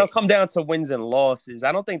think that'll that. come down to wins and losses.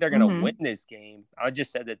 I don't think they're going to win Hmm. this game. I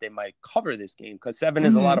just said that they might cover this game because 7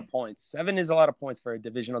 is a lot Hmm. of points. 7 is a lot of points for a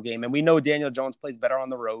divisional game, and we know Daniel Jones plays better on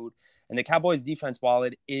the road. And the Cowboys' defense, while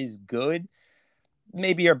it is good,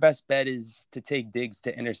 maybe your best bet is to take Diggs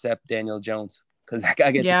to intercept Daniel Jones because that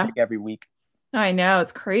guy gets a Yeah, pick every week. I know.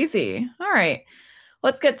 It's crazy. All right.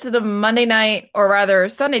 Let's get to the Monday night, or rather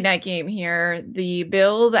Sunday night game here. The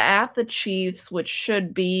Bills at the Chiefs, which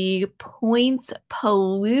should be points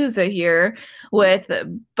palooza here with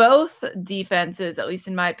both defenses, at least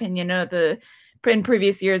in my opinion. In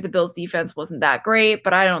previous years, the Bills defense wasn't that great,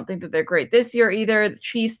 but I don't think that they're great this year either. The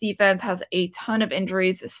Chiefs defense has a ton of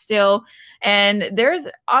injuries still. And there's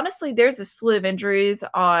a slew of injuries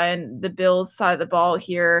on the Bills side of the ball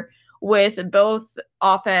here with both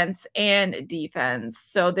offense and defense.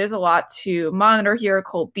 So there's a lot to monitor here.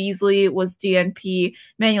 Cole Beasley was DNP,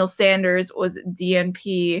 Manuel Sanders was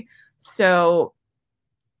DNP. So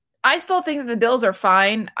I still think that the Bills are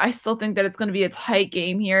fine. I still think that it's going to be a tight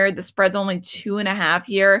game here. The spread's only 2.5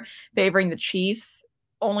 here, favoring the Chiefs.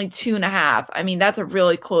 Only 2.5. I mean, that's a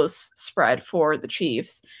really close spread for the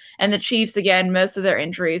Chiefs. And the Chiefs, again, most of their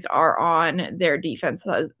injuries are on their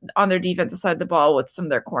defensive side of the ball, with some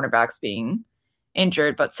of their cornerbacks being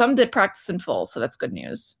injured, but some did practice in full, so that's good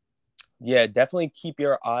news. Yeah, definitely keep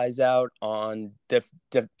your eyes out on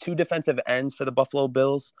two defensive ends for the Buffalo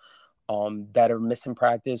Bills. That are missing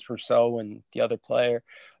practice, Rousseau and the other player.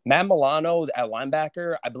 Matt Milano at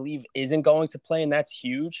linebacker, I believe, isn't going to play, and that's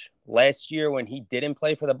huge. Last year, when he didn't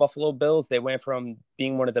play for the Buffalo Bills, they went from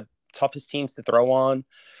being one of the toughest teams to throw on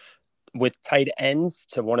with tight ends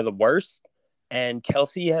to one of the worst. And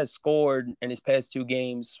Kelsey has scored in his past 2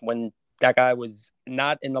 games when that guy was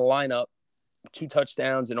not in the lineup, 2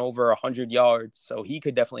 touchdowns and over 100 yards. So he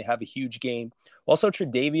could definitely have a huge game. Also,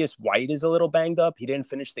 Tre'Davious White is a little banged up. He didn't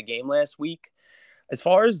finish the game last week. As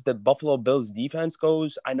far as the Buffalo Bills defense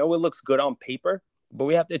goes, I know it looks good on paper, but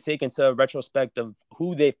we have to take into retrospect of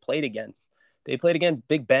who they've played against. They played against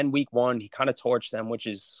Big Ben week 1. He kind of torched them, which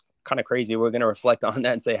is kind of crazy. We're going to reflect on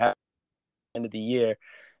that and say how end of the year.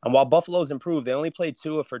 And while Buffalo's improved, they only played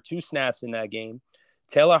Tua for 2 snaps in that game.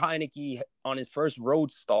 Taylor Heineke on his first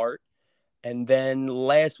road start. And then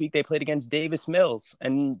last week they played against Davis Mills.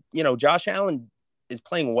 And, Josh Allen is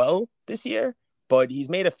playing well this year, but he's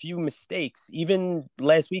made a few mistakes. Even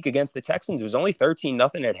last week against the Texans, it was only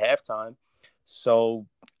 13-0 at halftime. So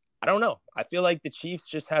I don't know. I feel like the Chiefs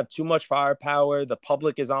just have too much firepower. The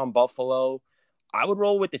public is on Buffalo. I would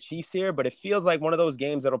roll with the Chiefs here, but it feels like one of those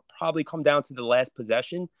games that'll probably come down to the last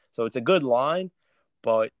possession. So it's a good line.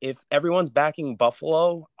 But if everyone's backing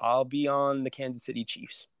Buffalo, I'll be on the Kansas City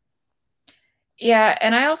Chiefs. Yeah,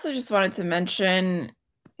 and I also just wanted to mention,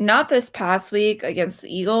 not this past week against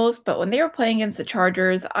the Eagles, but when they were playing against the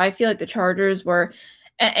Chargers, I feel like the Chargers were,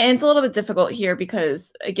 and it's a little bit difficult here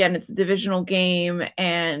because, again, it's a divisional game,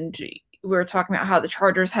 and we were talking about how the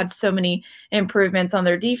Chargers had so many improvements on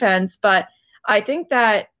their defense, but I think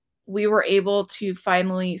that we were able to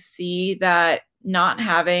finally see that not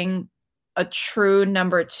having a true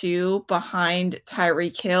number two behind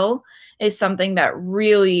Tyreek Hill is something that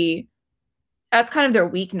really, that's kind of their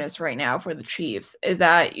weakness right now for the Chiefs, is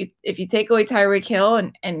that if you take away Tyreek Hill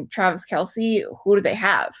and Travis Kelce, who do they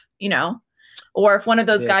have? Or if one of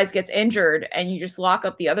those Yeah. guys gets injured and you just lock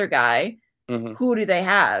up the other guy, Mm-hmm. who do they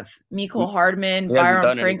have? Mecole He, Hardman, he hasn't Byron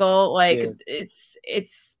done anything. Pringle. Like, Yeah.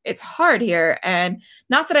 it's hard here. And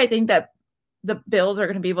not that I think that the Bills are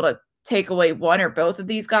going to be able to take away one or both of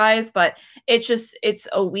these guys, but it's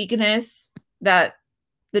a weakness that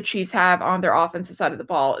the Chiefs have on their offensive side of the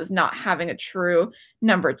ball, is not having a true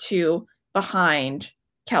number two behind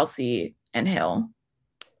Kelce and Hill.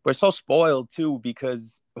 We're so spoiled too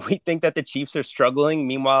because we think that the Chiefs are struggling.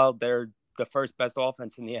 Meanwhile, they're the first best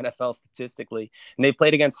offense in the NFL statistically. And they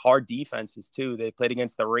played against hard defenses too. They played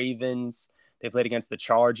against the Ravens. They played against the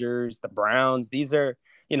Chargers, the Browns. These are,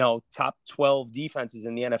 top 12 defenses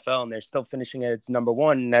in the NFL, and they're still finishing at its number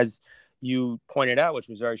one. And as you pointed out, which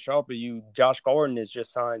was very sharp of you, Josh Gordon is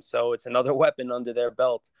just signed. So it's another weapon under their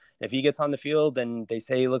belt. If he gets on the field and they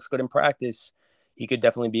say he looks good in practice, he could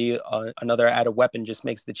definitely be another added weapon, just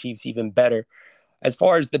makes the Chiefs even better. As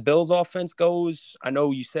far as the Bills offense goes, I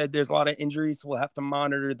know you said there's a lot of injuries, so we'll have to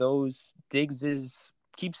monitor those.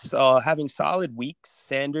 Keeps having solid weeks.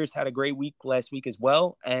 Sanders had a great week last week as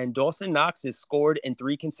well. And Dawson Knox has scored in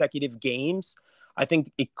 3 consecutive games. I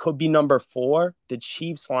think it could be number 4. The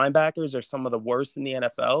Chiefs linebackers are some of the worst in the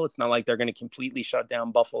NFL. It's not like they're going to completely shut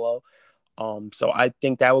down Buffalo. So I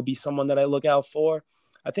think that would be someone that I look out for.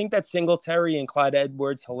 I think that Singletary and Clyde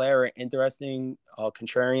Edwards-Helaire are interesting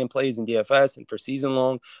contrarian plays in DFS and for season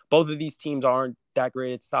long. Both of these teams aren't that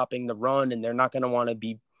great at stopping the run, and they're not going to want to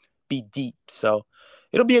be deep. So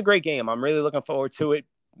it'll be a great game. I'm really looking forward to it.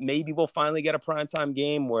 Maybe we'll finally get a primetime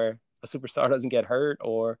game where a superstar doesn't get hurt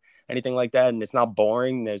or anything like that, and it's not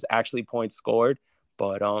boring. There's actually points scored.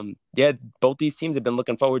 But, yeah, both these teams have been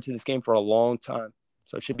looking forward to this game for a long time.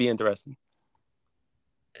 So it should be interesting.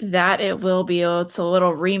 That it will be. It's a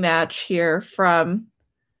little rematch here from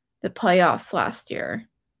the playoffs last year.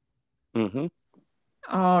 Mm-hmm.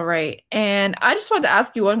 All right. And I just wanted to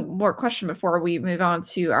ask you one more question before we move on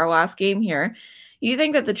to our last game here. You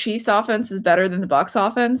think that the Chiefs offense is better than the Bucs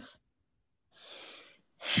offense?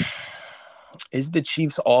 Is the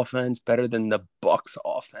Chiefs offense better than the Bucs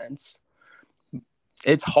offense?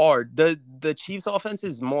 It's hard. The Chiefs offense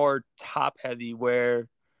is more top heavy, where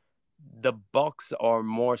the Bucs are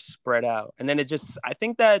more spread out. And then I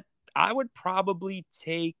think that I would probably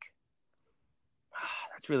take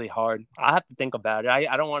that's really hard. I have to think about it.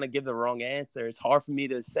 I don't want to give the wrong answer. It's hard for me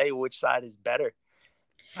to say which side is better.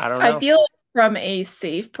 I don't I know. feel like from a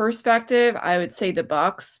safe perspective, I would say the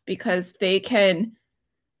Bucs because they can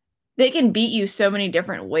beat you so many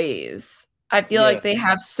different ways. I feel Yeah. like they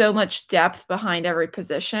have so much depth behind every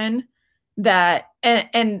position that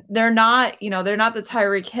and they're not, they're not the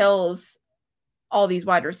Tyreek Hills, all these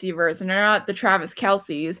wide receivers, and they're not the Travis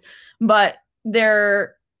Kelce's, but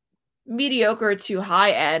they're mediocre to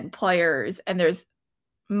high end players, and there's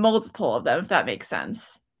multiple of them, if that makes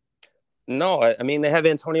sense. No, I mean, they have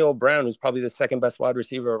Antonio Brown, who's probably the second best wide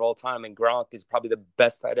receiver of all time, and Gronk is probably the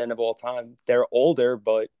best tight end of all time. They're older,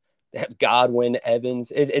 but they have Godwin,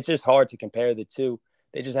 Evans. It's just hard to compare the two.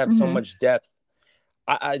 They just have so Mm-hmm. much depth.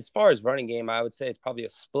 As far as running game, I would say it's probably a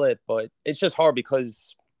split, but it's just hard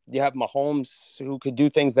because you have Mahomes who could do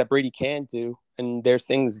things that Brady can't do, and there's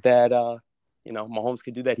things that Mahomes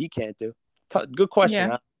could do that he can't do. Good question.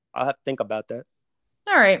 Yeah. I'll have to think about that.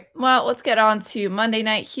 All right. Well, let's get on to Monday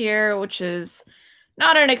night here, which is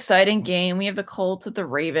not an exciting game. We have the Colts at the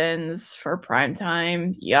Ravens for prime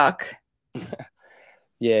time. Yuck.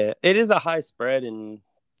 Yeah, it is a high spread, and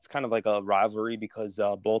it's kind of like a rivalry because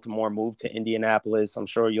Baltimore moved to Indianapolis. I'm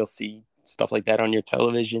sure you'll see stuff like that on your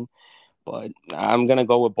television, but I'm gonna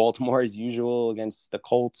go with Baltimore as usual against the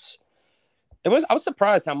Colts. I was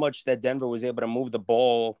surprised how much that Denver was able to move the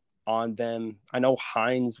ball on them. I know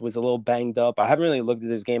Hines was a little banged up. I haven't really looked at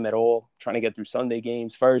this game at all, trying to get through Sunday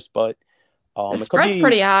games first, but The it could spread's be.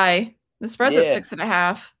 pretty high. The spread's at Yeah,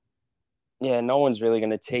 6.5. yeah. No one's really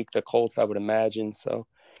gonna take the Colts, I would imagine. So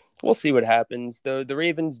we'll see what happens. The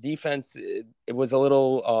Ravens defense, it was a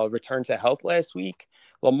little return to health last week.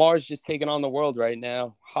 Lamar's just taking on the world right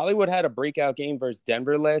now. Hollywood had a breakout game versus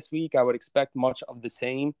Denver last week. I would expect much of the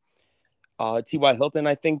same. T.Y. Hilton,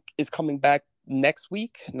 I think, is coming back next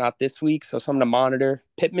week, not this week, so something to monitor.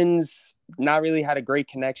 Pittman's not really had a great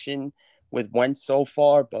connection with Wentz so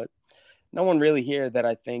far, but no one really here that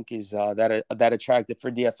I think is that attractive for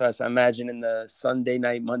DFS. I imagine in the Sunday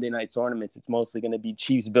night, Monday night tournaments, it's mostly going to be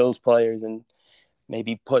Chiefs Bills players, and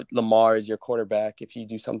maybe put Lamar as your quarterback if you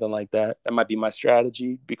do something like that. That might be my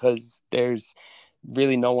strategy because there's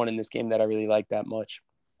really no one in this game that I really like that much.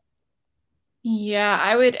 Yeah,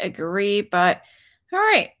 I would agree. But all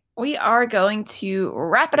right, we are going to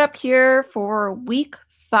wrap it up here for week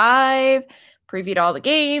 5. Previewed all the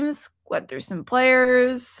games, went through some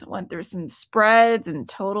players, went through some spreads and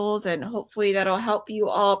totals, and hopefully that'll help you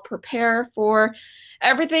all prepare for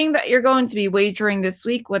everything that you're going to be wagering this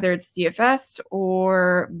week, whether it's DFS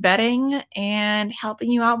or betting, and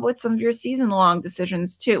helping you out with some of your season long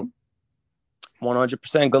decisions too.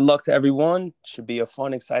 100%. Good luck to everyone. Should be a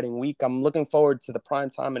fun, exciting week. I'm looking forward to the prime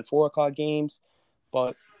time and 4 o'clock games,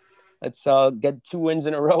 but let's get 2 wins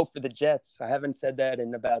in a row for the Jets. I haven't said that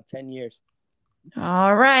in about 10 years.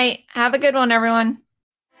 All right. Have a good one, everyone.